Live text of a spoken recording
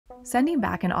Sending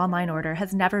back an online order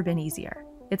has never been easier.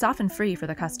 It's often free for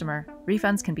the customer.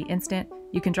 Refunds can be instant.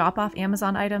 You can drop off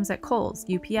Amazon items at Kohl's,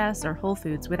 UPS, or Whole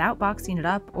Foods without boxing it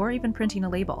up or even printing a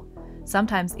label.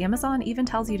 Sometimes Amazon even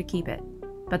tells you to keep it.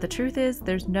 But the truth is,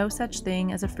 there's no such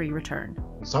thing as a free return.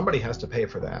 Somebody has to pay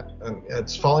for that. And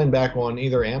it's falling back on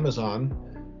either Amazon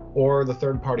or the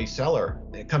third-party seller.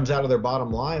 It comes out of their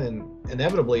bottom line and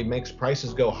inevitably makes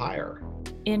prices go higher.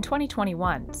 In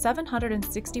 2021,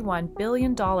 $761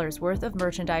 billion worth of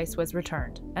merchandise was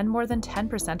returned, and more than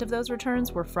 10% of those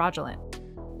returns were fraudulent.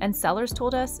 And sellers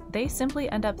told us they simply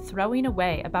end up throwing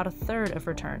away about a third of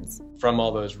returns. From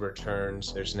all those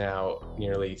returns, there's now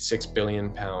nearly 6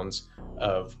 billion pounds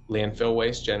of landfill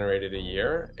waste generated a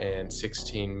year and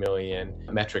 16 million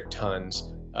metric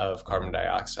tons of carbon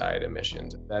dioxide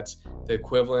emissions. That's the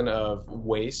equivalent of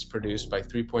waste produced by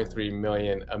 3.3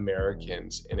 million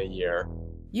Americans in a year.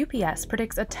 UPS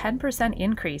predicts a 10%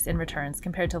 increase in returns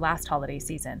compared to last holiday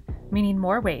season, meaning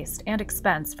more waste and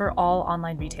expense for all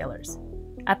online retailers.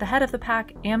 At the head of the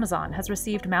pack, Amazon has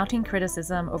received mounting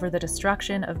criticism over the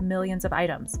destruction of millions of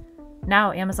items.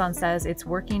 Now Amazon says it's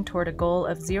working toward a goal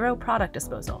of zero product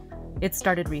disposal. It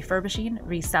started refurbishing,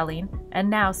 reselling, and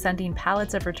now sending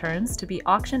pallets of returns to be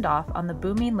auctioned off on the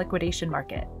booming liquidation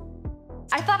market.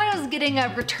 I thought I was getting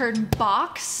a return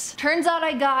box. Turns out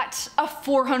I got a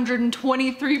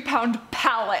 423-pound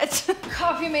pallet.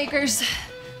 Coffee makers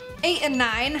 8 and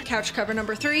 9, couch cover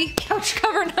number 3, couch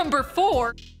cover number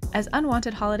 4. As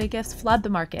unwanted holiday gifts flood the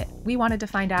market, we wanted to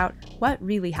find out what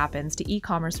really happens to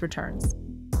e-commerce returns.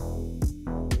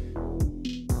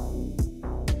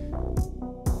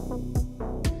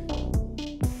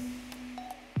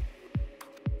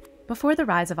 Before the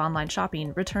rise of online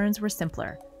shopping, returns were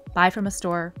simpler. Buy from a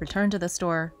store, return to the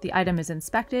store, the item is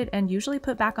inspected and usually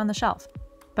put back on the shelf.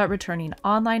 But returning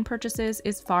online purchases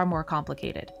is far more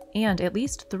complicated, and at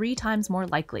least 3 times more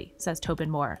likely, says Tobin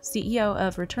Moore, CEO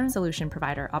of return solution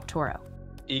provider Optoro.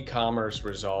 E-commerce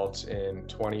results in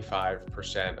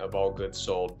 25% of all goods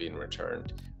sold being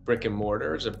returned. Brick and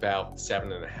mortar is about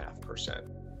 7.5%.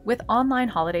 With online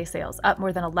holiday sales up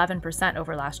more than 11%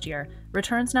 over last year,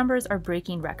 returns numbers are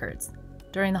breaking records.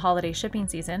 During the holiday shipping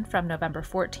season from November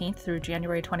 14th through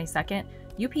January 22nd,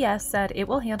 UPS said it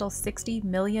will handle 60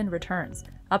 million returns,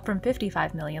 up from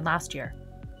 55 million last year.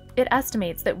 It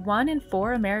estimates that 1 in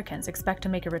 4 Americans expect to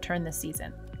make a return this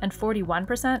season, and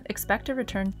 41% expect to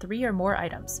return 3 or more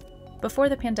items. Before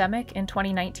the pandemic, in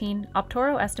 2019,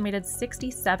 Optoro estimated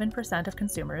 67% of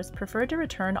consumers preferred to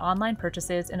return online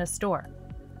purchases in a store.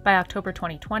 By October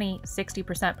 2020,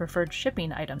 60% preferred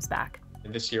shipping items back.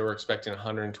 This year, we're expecting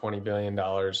 $120 billion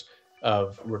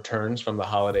of returns from the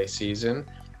holiday season,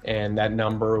 and that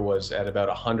number was at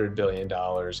about $100 billion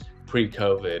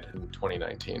pre-COVID in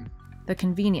 2019. The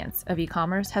convenience of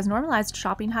e-commerce has normalized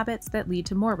shopping habits that lead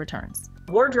to more returns.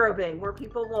 Wardrobing, where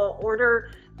people will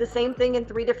order the same thing in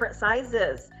 3 different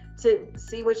sizes to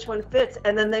see which one fits,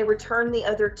 and then they return the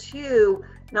other 2,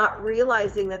 not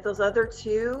realizing that those other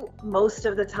 2, most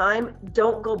of the time,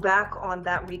 don't go back on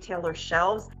that retailer's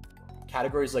shelves.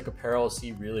 Categories like apparel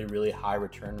see really high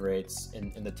return rates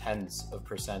in the tens of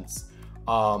percents.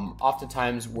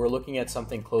 Oftentimes, we're looking at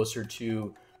something closer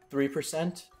to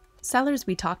 3%. Sellers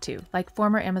we talked to, like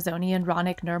former Amazonian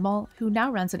Ronik Nirmal, who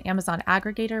now runs an Amazon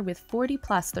aggregator with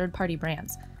 40-plus third-party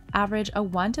brands, average a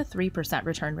 1 to 3%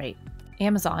 return rate.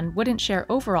 Amazon wouldn't share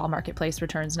overall marketplace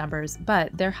returns numbers,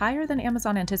 but they're higher than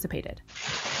Amazon anticipated.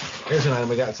 Here's an item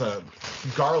we got. It's a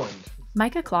garland.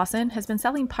 Micah Clausen has been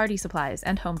selling party supplies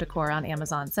and home decor on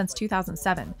Amazon since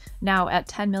 2007, now at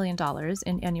 $10 million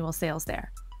in annual sales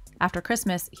there. After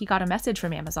Christmas, he got a message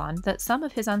from Amazon that some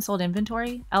of his unsold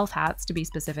inventory, elf hats to be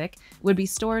specific, would be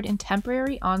stored in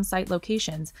temporary on-site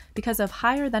locations because of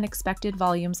higher than expected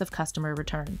volumes of customer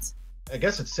returns. I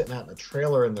guess it's sitting out in a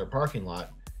trailer in their parking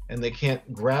lot, and they can't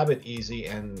grab it easy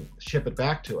and ship it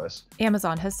back to us.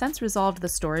 Amazon has since resolved the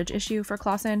storage issue for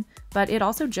Clausen, but it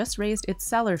also just raised its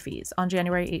seller fees on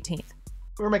January 18th.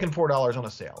 We were making $4 on a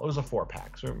sale. It was a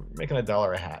 4-pack, so we're making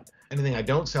 $1 a hat. Anything I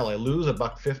don't sell, I lose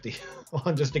 $1.50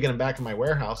 on just to get them back in my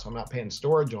warehouse. So I'm not paying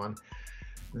storage on.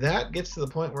 That gets to the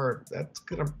point where that's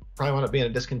gonna probably wind up being a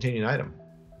discontinued item.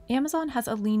 Amazon has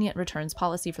a lenient returns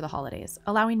policy for the holidays,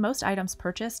 allowing most items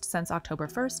purchased since October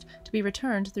 1st to be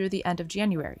returned through the end of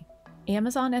January.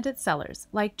 Amazon and its sellers,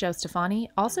 like Joe Stefani,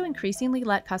 also increasingly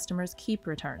let customers keep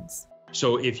returns.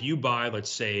 So if you buy, let's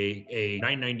say, a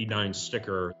 $9.99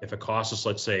 sticker, if it costs us,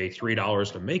 let's say,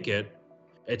 $3 to make it,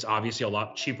 it's obviously a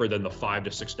lot cheaper than the $5 to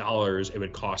 $6 it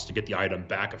would cost to get the item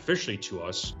back officially to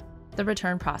us. The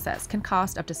return process can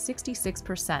cost up to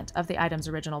 66% of the item's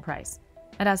original price.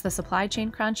 And as the supply chain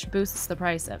crunch boosts the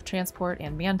price of transport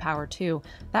and manpower too,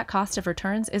 that cost of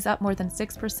returns is up more than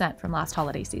 6% from last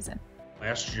holiday season.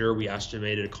 Last year, we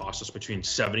estimated it cost us between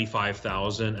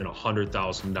 $75,000 and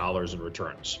 $100,000 in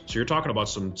returns. So you're talking about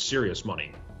some serious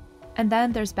money. And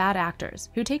then there's bad actors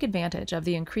who take advantage of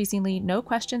the increasingly no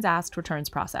questions asked returns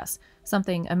process,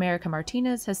 something America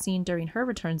Martinez has seen during her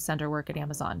returns center work at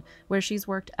Amazon, where she's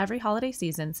worked every holiday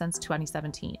season since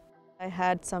 2017. I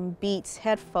had some Beats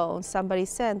headphones somebody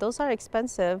sent. Those are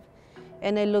expensive,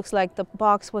 and it looks like the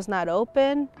box was not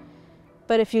open.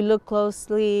 But if you look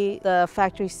closely, the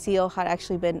factory seal had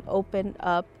actually been opened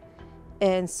up.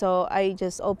 And so I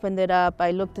just opened it up.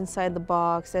 I looked inside the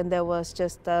box, and there was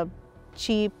just a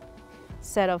cheap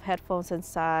set of headphones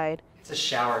inside. It's a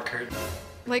shower curtain.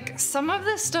 Like, some of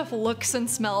this stuff looks and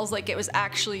smells like it was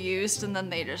actually used, and then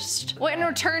they just went and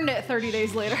returned it 30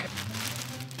 days later.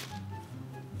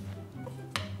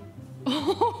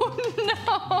 Oh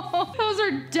no, those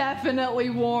are definitely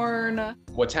worn.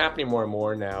 What's happening more and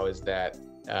more now is that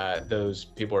those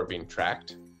people are being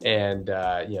tracked, and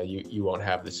you won't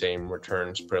have the same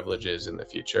returns privileges in the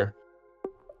future.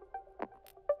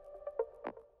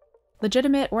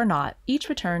 Legitimate or not, each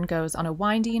return goes on a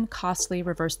winding, costly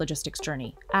reverse logistics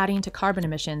journey, adding to carbon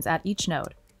emissions at each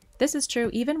node. This is true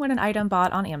even when an item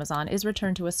bought on Amazon is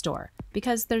returned to a store,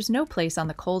 because there's no place on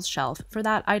the Kohl's shelf for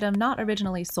that item not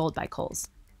originally sold by Kohl's.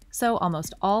 So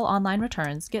almost all online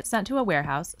returns get sent to a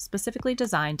warehouse specifically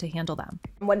designed to handle them.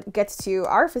 When it gets to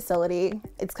our facility,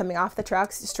 it's coming off the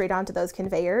trucks straight onto those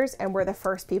conveyors, and we're the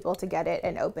first people to get it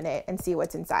and open it and see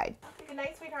what's inside. Good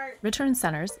night, sweetheart. Return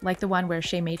centers, like the one where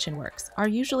Shay Machen works, are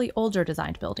usually older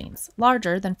designed buildings,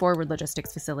 larger than forward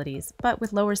logistics facilities, but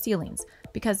with lower ceilings,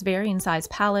 because varying size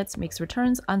pallets makes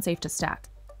returns unsafe to stack.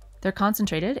 They're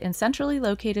concentrated in centrally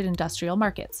located industrial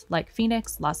markets like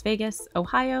Phoenix, Las Vegas,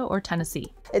 Ohio, or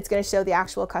Tennessee. It's going to show the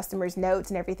actual customer's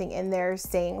notes and everything in there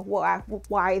saying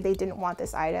why they didn't want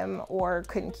this item or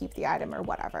couldn't keep the item or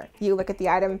whatever. You look at the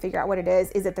item and figure out what it is.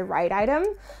 Is it the right item?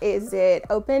 Is it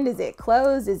opened? Is it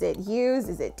closed? Is it used?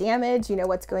 Is it damaged? You know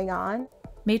what's going on?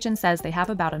 Machen says they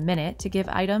have about a minute to give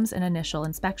items an initial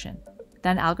inspection.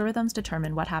 Then algorithms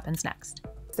determine what happens next.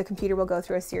 The computer will go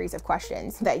through a series of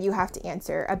questions that you have to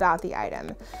answer about the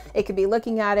item. It could be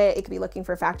looking at it, it could be looking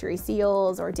for factory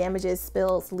seals or damages,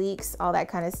 spills, leaks, all that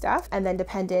kind of stuff. And then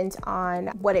dependent on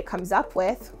what it comes up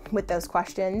with those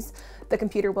questions, the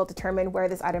computer will determine where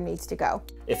this item needs to go.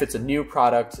 If it's a new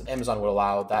product, Amazon would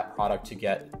allow that product to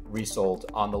get resold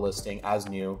on the listing as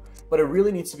new, but it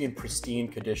really needs to be in pristine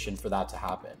condition for that to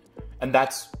happen. And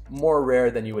that's more rare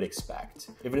than you would expect,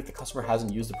 even if the customer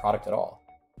hasn't used the product at all.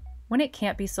 When it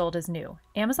can't be sold as new,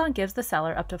 Amazon gives the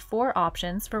seller up to 4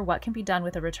 options for what can be done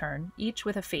with a return, each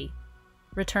with a fee: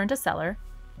 return to seller,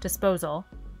 disposal,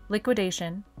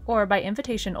 liquidation, or by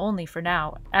invitation only for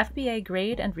now, FBA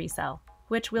grade and resell,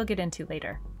 which we'll get into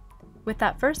later. With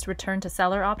that first return to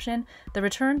seller option, the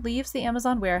return leaves the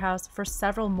Amazon warehouse for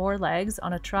several more legs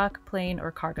on a truck, plane,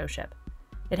 or cargo ship.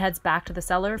 It heads back to the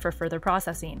seller for further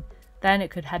processing. Then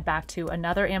it could head back to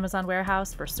another Amazon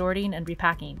warehouse for sorting and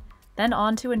repacking. Then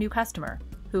on to a new customer,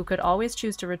 who could always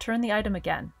choose to return the item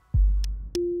again.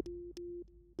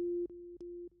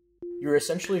 You're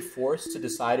essentially forced to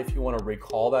decide if you want to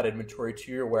recall that inventory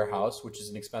to your warehouse, which is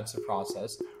an expensive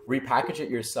process, repackage it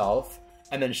yourself,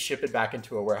 and then ship it back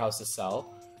into a warehouse to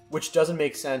sell, which doesn't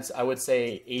make sense, I would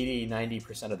say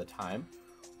 80-90% of the time.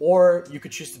 Or you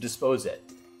could choose to dispose it.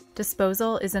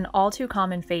 Disposal is an all too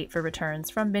common fate for returns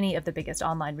from many of the biggest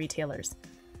online retailers.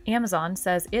 Amazon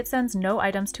says it sends no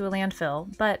items to a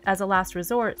landfill, but as a last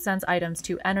resort sends items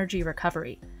to energy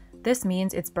recovery. This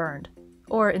means it's burned,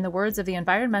 or in the words of the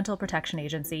Environmental Protection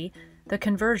Agency, the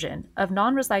conversion of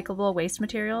non-recyclable waste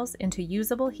materials into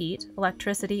usable heat,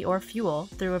 electricity, or fuel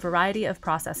through a variety of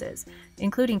processes,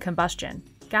 including combustion,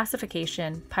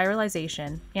 gasification,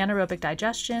 pyrolyzation, anaerobic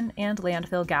digestion, and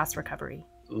landfill gas recovery.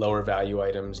 Lower value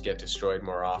items get destroyed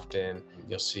more often.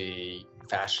 You'll see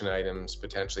fashion items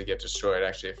potentially get destroyed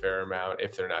actually a fair amount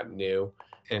if they're not new.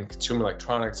 And consumer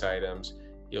electronics items,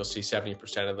 you'll see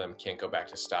 70% of them can't go back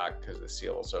to stock because the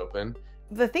seal is open.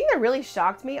 The thing that really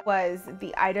shocked me was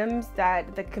the items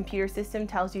that the computer system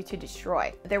tells you to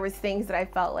destroy. There was things that I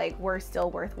felt like were still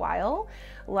worthwhile.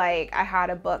 Like I had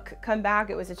a book come back,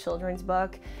 it was a children's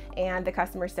book, and the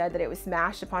customer said that it was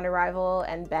smashed upon arrival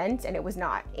and bent, and it was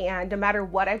not. And no matter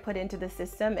what I put into the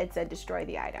system, it said destroy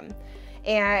the item.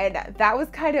 And that was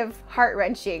kind of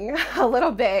heart-wrenching a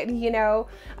little bit, you know.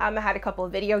 I had a couple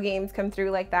of video games come through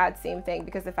like that, same thing,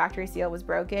 because the factory seal was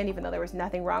broken, even though there was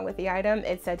nothing wrong with the item,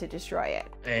 it said to destroy it.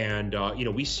 And,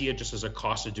 we see it just as a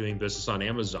cost of doing business on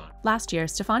Amazon. Last year,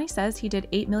 Stefani says he did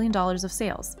 $8 million of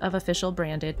sales of official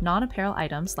branded non-apparel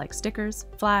items like stickers,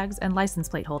 flags, and license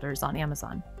plate holders on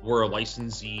Amazon. We're a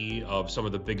licensee of some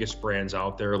of the biggest brands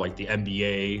out there, like the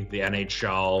NBA, the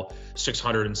NHL,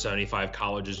 675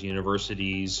 colleges,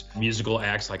 universities, musical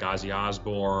acts like Ozzy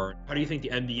Osbourne. How do you think the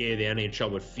NBA, the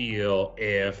NHL would feel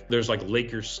if there's like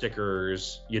Lakers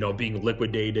stickers, being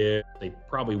liquidated? They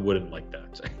probably wouldn't like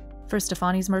that. For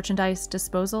Stefani's merchandise,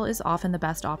 disposal is often the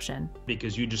best option.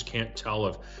 Because you just can't tell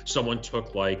if someone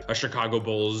took like a Chicago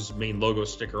Bulls main logo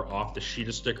sticker off the sheet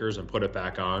of stickers and put it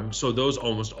back on. So those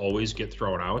almost always get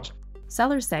thrown out.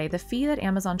 Sellers say the fee that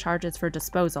Amazon charges for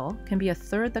disposal can be a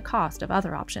third the cost of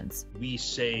other options. We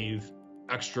save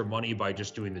extra money by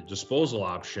just doing the disposal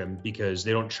option because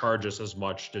they don't charge us as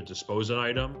much to dispose an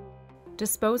item.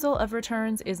 Disposal of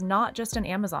returns is not just an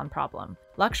Amazon problem.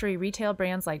 Luxury retail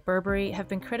brands like Burberry have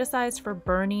been criticized for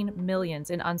burning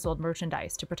millions in unsold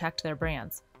merchandise to protect their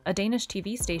brands. A Danish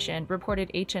TV station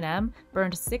reported H&M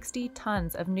burned 60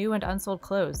 tons of new and unsold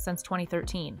clothes since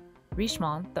 2013.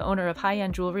 Richemont, the owner of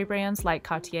high-end jewelry brands like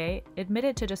Cartier,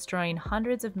 admitted to destroying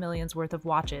hundreds of millions worth of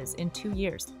watches in 2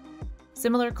 years.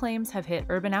 Similar claims have hit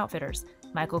Urban Outfitters,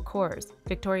 Michael Kors,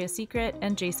 Victoria's Secret,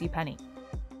 and JCPenney.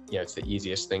 It's the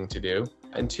easiest thing to do.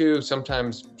 And two,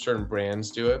 sometimes certain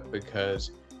brands do it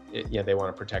because they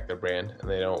want to protect their brand and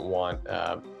they don't want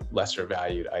lesser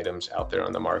valued items out there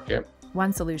on the market.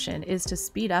 One solution is to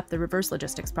speed up the reverse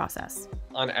logistics process.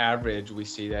 On average, we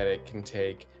see that it can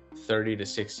take 30 to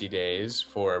 60 days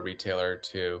for a retailer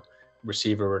to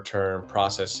receive a return,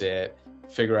 process it,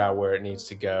 figure out where it needs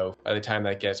to go. By the time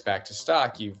that gets back to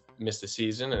stock, you've missed the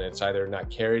season and it's either not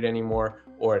carried anymore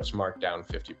or it's marked down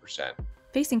 50%.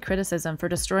 Facing criticism for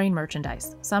destroying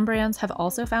merchandise, some brands have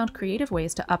also found creative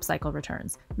ways to upcycle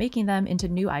returns, making them into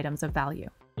new items of value.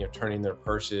 Turning their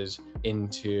purses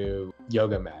into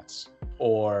yoga mats,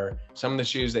 or some of the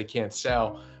shoes they can't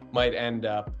sell might end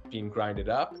up being grinded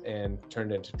up and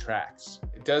turned into tracks.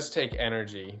 It does take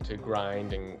energy to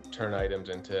grind and turn items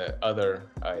into other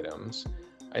items.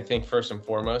 I think first and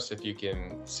foremost, if you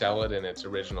can sell it in its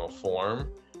original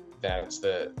form, that's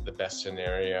the best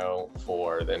scenario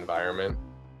for the environment.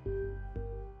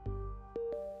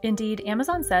 Indeed,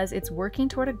 Amazon says it's working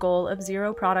toward a goal of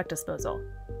zero product disposal.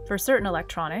 For certain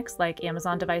electronics, like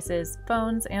Amazon devices,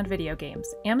 phones, and video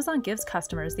games, Amazon gives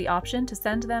customers the option to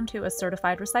send them to a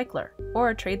certified recycler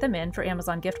or trade them in for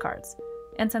Amazon gift cards.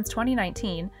 And since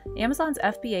 2019, Amazon's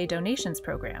FBA donations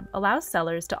program allows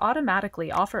sellers to automatically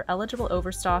offer eligible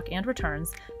overstock and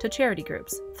returns to charity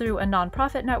groups through a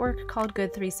nonprofit network called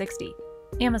Good 360.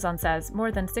 Amazon says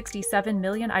more than 67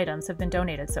 million items have been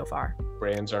donated so far.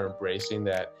 Brands are embracing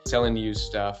that selling used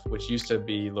stuff, which used to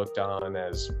be looked on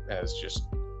as just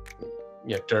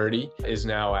dirty, is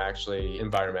now actually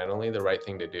environmentally the right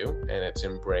thing to do, and it's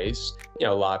embraced a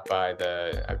lot by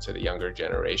the younger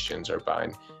generations are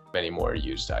buying many more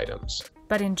used items.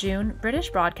 But in June, British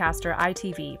broadcaster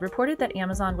ITV reported that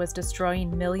Amazon was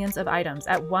destroying millions of items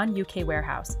at one UK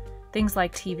warehouse, things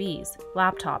like TVs,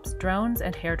 laptops, drones,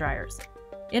 and hairdryers.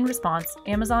 In response,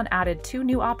 Amazon added 2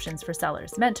 new options for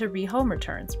sellers meant to rehome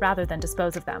returns rather than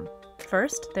dispose of them.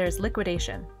 First, there's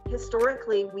liquidation.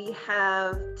 Historically, we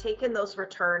have taken those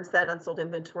returns, that unsold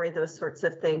inventory, those sorts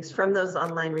of things from those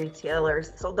online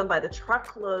retailers, sold them by the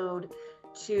truckload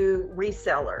to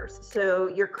resellers. So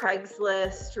your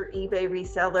Craigslist, your eBay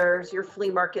resellers, your flea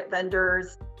market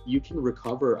vendors. You can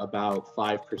recover about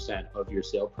 5% of your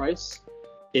sale price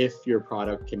if your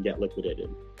product can get liquidated.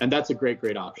 And that's a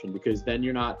great option because then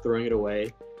you're not throwing it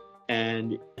away.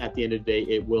 And at the end of the day,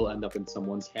 it will end up in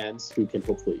someone's hands who can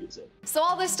hopefully use it. So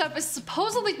all this stuff is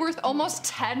supposedly worth almost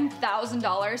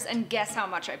 $10,000, and guess how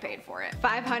much I paid for it?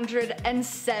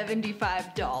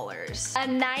 $575. A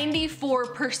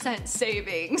 94%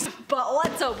 savings, but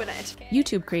let's open it.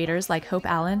 YouTube creators like Hope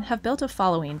Allen have built a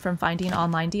following from finding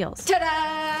online deals.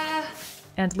 Ta-da!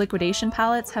 And liquidation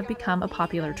pallets have become a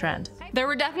popular trend. There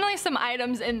were definitely some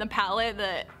items in the pallet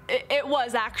that it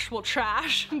was actual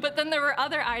trash, but then there were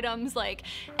other items like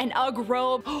an UGG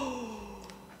robe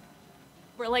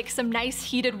or like some nice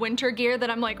heated winter gear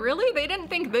that I'm like, really? They didn't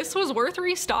think this was worth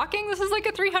restocking? This is like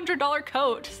a $300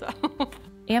 coat, so.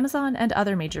 Amazon and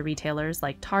other major retailers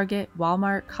like Target,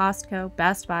 Walmart, Costco,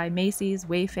 Best Buy, Macy's,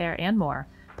 Wayfair, and more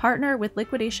partner with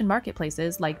liquidation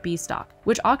marketplaces like Bstock,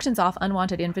 which auctions off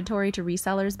unwanted inventory to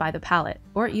resellers by the pallet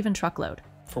or even truckload.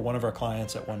 For one of our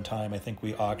clients at one time, I think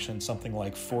we auctioned something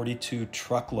like 42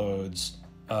 truckloads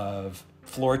of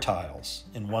floor tiles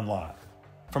in one lot.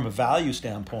 From a value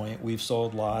standpoint, we've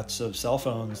sold lots of cell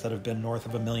phones that have been north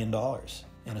of $1 million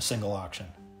in a single auction.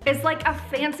 It's like a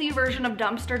fancy version of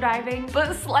dumpster diving,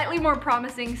 but slightly more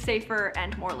promising, safer,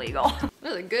 and more legal.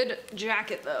 This is a good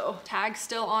jacket though. Tag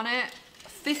still on it,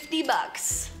 50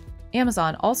 bucks.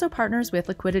 Amazon also partners with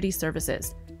Liquidity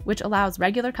Services, which allows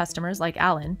regular customers like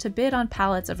Alan to bid on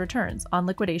pallets of returns on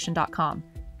liquidation.com,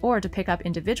 or to pick up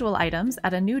individual items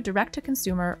at a new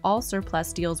direct-to-consumer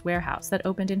all-surplus deals warehouse that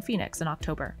opened in Phoenix in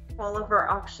October. All of our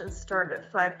auctions start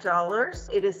at $5.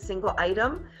 It is single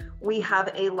item. We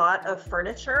have a lot of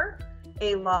furniture,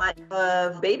 a lot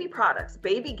of baby products,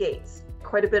 baby gates,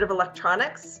 quite a bit of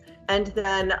electronics, and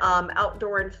then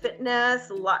outdoor and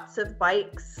fitness, lots of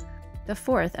bikes. The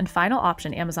fourth and final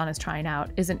option Amazon is trying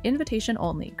out is an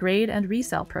invitation-only grade and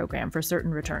resell program for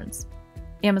certain returns.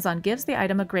 Amazon gives the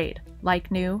item a grade,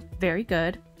 like new, very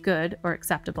good, good, or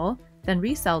acceptable, then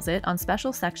resells it on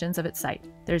special sections of its site.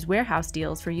 There's warehouse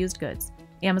deals for used goods,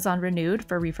 Amazon Renewed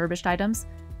for refurbished items,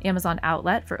 Amazon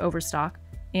Outlet for overstock,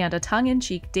 and a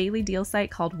tongue-in-cheek daily deal site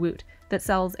called Woot that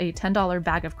sells a $10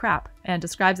 bag of crap and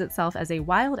describes itself as a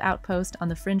wild outpost on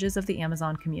the fringes of the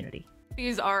Amazon community.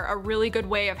 These are a really good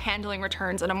way of handling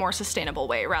returns in a more sustainable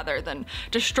way rather than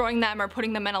destroying them or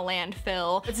putting them in a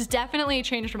landfill. It's definitely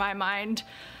changed my mind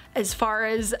as far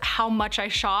as how much I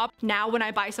shop. Now when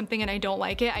I buy something and I don't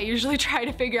like it, I usually try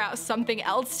to figure out something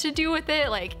else to do with it,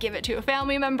 like give it to a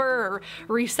family member or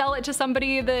resell it to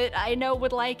somebody that I know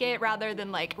would like it rather than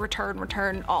like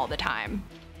return all the time.